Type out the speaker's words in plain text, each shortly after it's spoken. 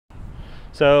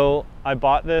So I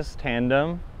bought this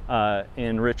Tandem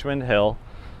in Richmond Hill.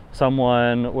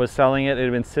 Someone was selling it. It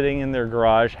had been sitting in their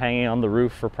garage hanging on the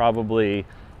roof for probably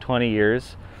 20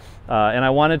 years. And I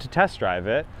wanted to test drive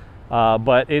it,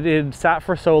 but it had sat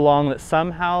for so long that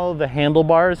somehow the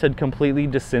handlebars had completely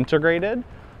disintegrated.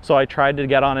 So I tried to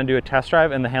get on and do a test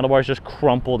drive, and the handlebars just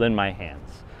crumpled in my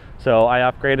hands. So I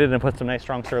upgraded and put some nice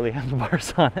strong Surly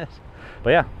handlebars on it. But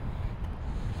yeah,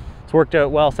 it's worked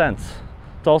out well since.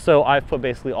 It's also, I've put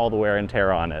basically all the wear and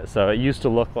tear on it. So it used to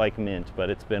look like mint,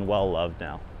 but it's been well loved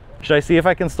now. Should I see if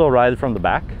I can still ride from the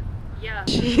back? Yeah.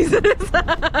 Jesus.